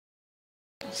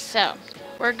So,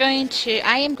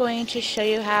 I am going to show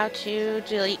you how to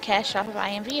delete cache off of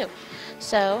IMVU.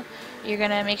 So, you're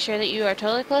going to make sure that you are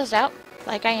totally closed out,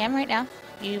 like I am right now.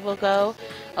 You will go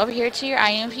over here to your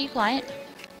IMVU client.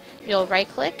 You'll right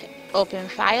click, open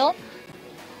file.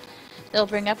 It'll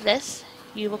bring up this.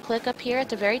 You will click up here at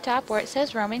the very top where it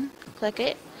says roaming. Click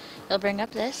it. It'll bring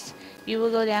up this. You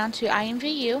will go down to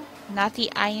IMVU, not the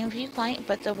IMVU client,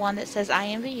 but the one that says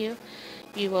IMVU.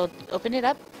 You will open it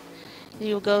up.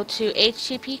 You will go to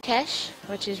HTTP cache,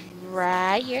 which is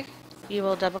right here. You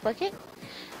will double click it.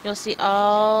 You'll see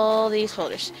all these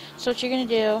folders. So what you're going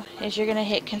to do is you're going to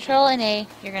hit Control and A.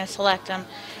 You're going to select them.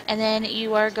 And then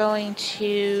you are going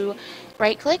to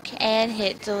right click and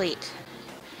hit delete.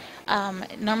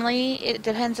 Normally it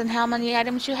depends on how many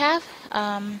items you have.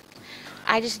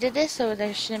 I just did this, so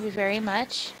there shouldn't be very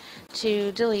much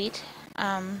to delete.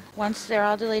 Once they're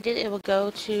all deleted, it will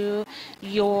go to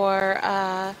your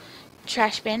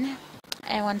trash bin,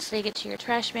 and once they get to your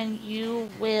trash bin, you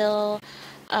will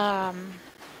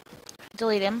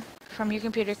delete them from your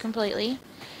computer completely.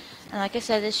 And like I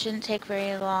said, this shouldn't take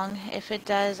very long. If it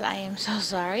does, I am so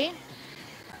sorry.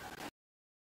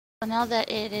 So now that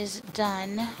it is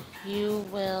done, you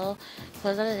will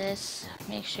close out of this.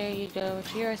 Make sure you go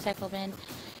to your recycle bin,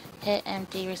 hit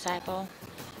empty recycle,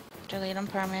 delete them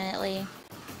permanently.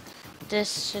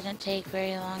 This shouldn't take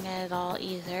very long at all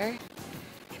either.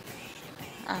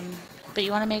 But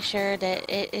you want to make sure that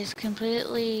it is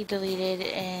completely deleted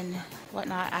and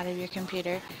whatnot out of your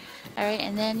computer. Alright,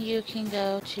 and then you can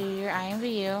go to your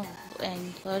IMVU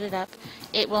and load it up.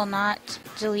 It will not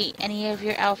delete any of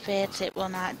your outfits. It will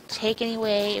not take any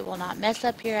away. It will not mess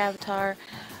up your avatar.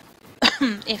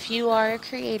 If you are a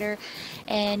creator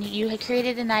and you had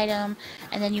created an item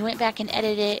and then you went back and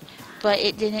edited it, but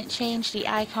it didn't change the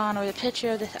icon or the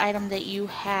picture of this item that you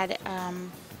had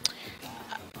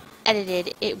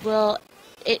edited,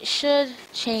 it should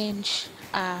change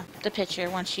the picture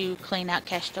once you clean out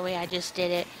cache the way I just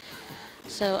did it.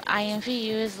 So IMVU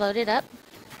is loaded up,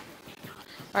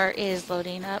 or is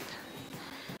loading up.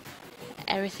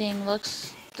 Everything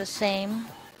looks the same.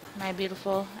 My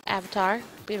beautiful avatar,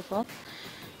 beautiful.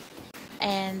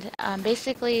 And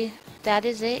basically that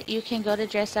is it. You can go to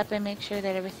dress up and make sure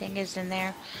that everything is in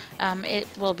there. It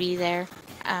will be there.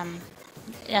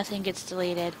 Nothing gets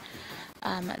deleted.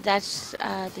 That's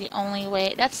the only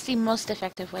way, that's the most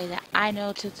effective way that I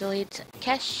know to delete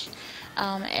cache,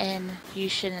 and you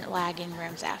shouldn't lag in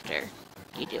rooms after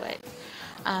you do it.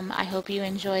 I hope you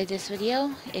enjoyed this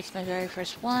video. It's my very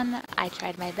first one. I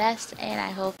tried my best, and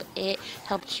I hope it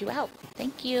helped you out.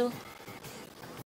 Thank you.